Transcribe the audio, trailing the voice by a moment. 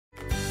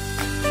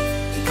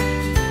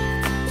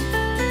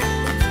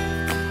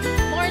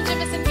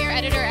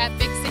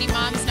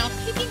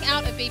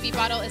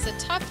bottle is a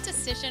tough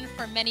decision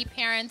for many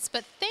parents,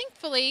 but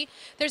thankfully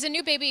there's a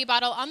new baby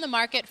bottle on the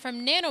market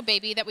from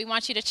Nanobebe that we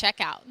want you to check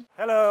out.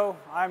 Hello,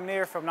 I'm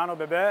Nir from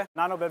Nanobebe.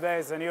 Nanobebe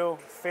is a new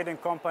feeding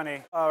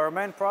company. Our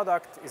main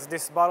product is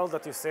this bottle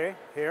that you see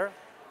here.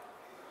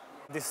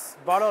 This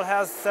bottle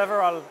has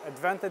several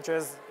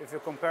advantages if you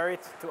compare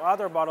it to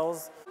other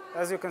bottles.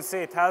 As you can see,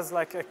 it has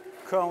like a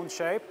cone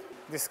shape.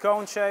 This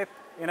cone shape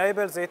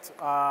enables it,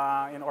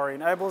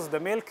 enables the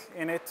milk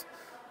in it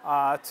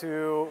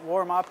to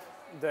warm up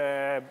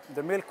the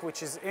milk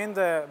which is in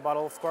the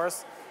bottle, of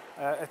course,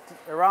 at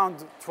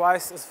around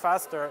twice as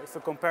faster if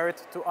you compare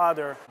it to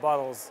other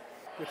bottles.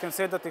 You can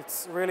see that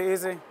it's really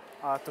easy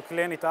to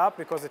clean it up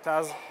because it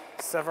has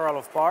several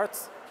of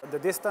parts. The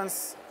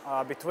distance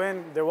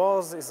between the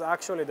walls is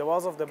actually, the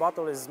walls of the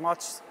bottle is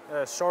much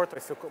shorter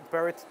if you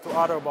compare it to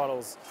other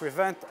bottles.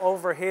 Prevent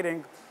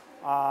overheating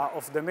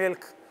of the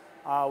milk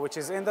which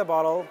is in the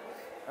bottle,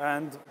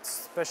 and its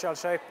special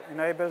shape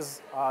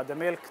enables the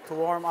milk to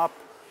warm up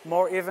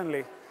more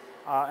evenly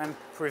and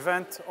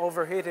prevent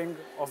overheating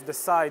of the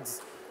sides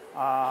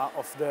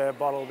of the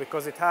bottle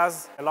because it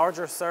has a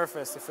larger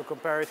surface if you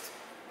compare it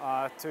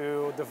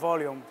to the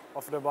volume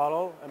of the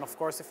bottle, and of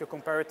course if you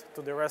compare it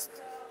to the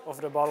rest of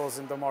the bottles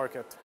in the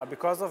market.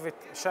 Because of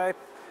its shape,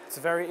 it's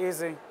very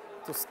easy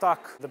to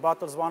stack the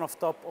bottles one on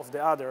top of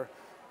the other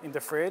in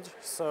the fridge.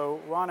 So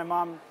when a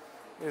mom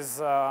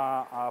is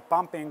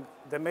pumping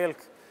the milk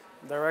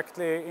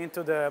directly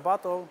into the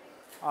bottle,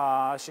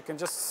 she can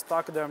just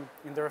stack them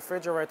in the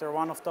refrigerator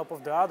one on top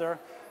of the other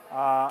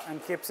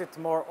and keeps it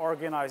more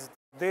organized.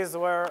 These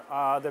were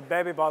the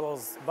baby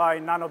bottles by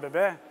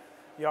Nanobebe.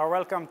 You are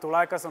welcome to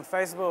like us on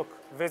Facebook,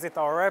 visit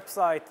our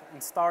website,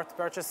 and start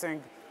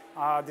purchasing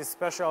these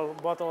special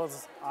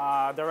bottles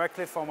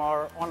directly from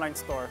our online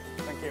store.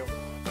 Thank you.